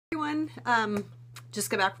Just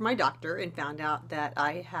got back from my doctor and found out that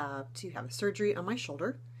I have to have a surgery on my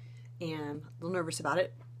shoulder, and a little nervous about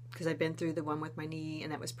it because I've been through the one with my knee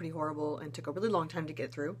and that was pretty horrible and took a really long time to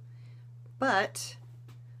get through. But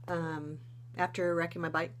after wrecking my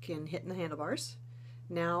bike and hitting the handlebars,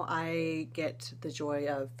 now I get the joy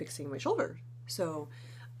of fixing my shoulder. So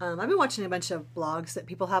I've been watching a bunch of blogs that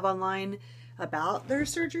people have online about their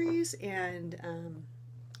surgeries, and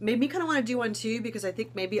made me kind of want to do one too, because I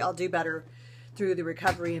think maybe I'll do better through the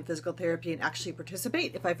recovery and physical therapy and actually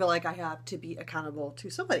participate if I feel like I have to be accountable to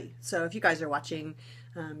somebody. So if you guys are watching,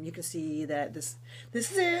 you can see that this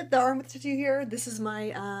is it, the arm with the tattoo here. This is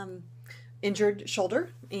my injured shoulder,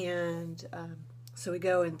 and so we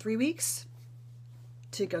go in 3 weeks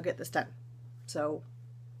to go get this done. So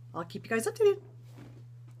I'll keep you guys updated.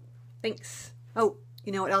 Thanks. Oh,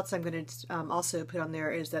 you know what else I'm going to also put on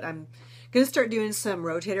there is that I'm going to start doing some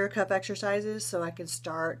rotator cuff exercises so I can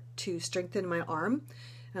start to strengthen my arm.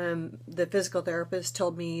 The physical therapist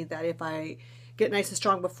told me that if I get nice and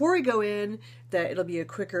strong before I go in, that it'll be a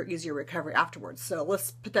quicker, easier recovery afterwards. So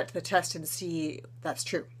let's put that to the test and see if that's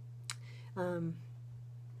true. You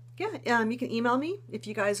can email me if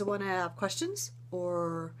you guys want to have questions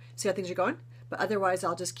or see how things are going. But otherwise,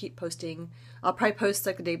 I'll just keep posting. I'll probably post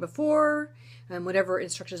like the day before and whatever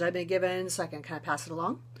instructions I've been given so I can kind of pass it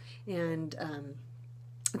along. And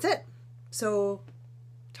that's it. So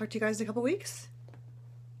talk to you guys in a couple weeks.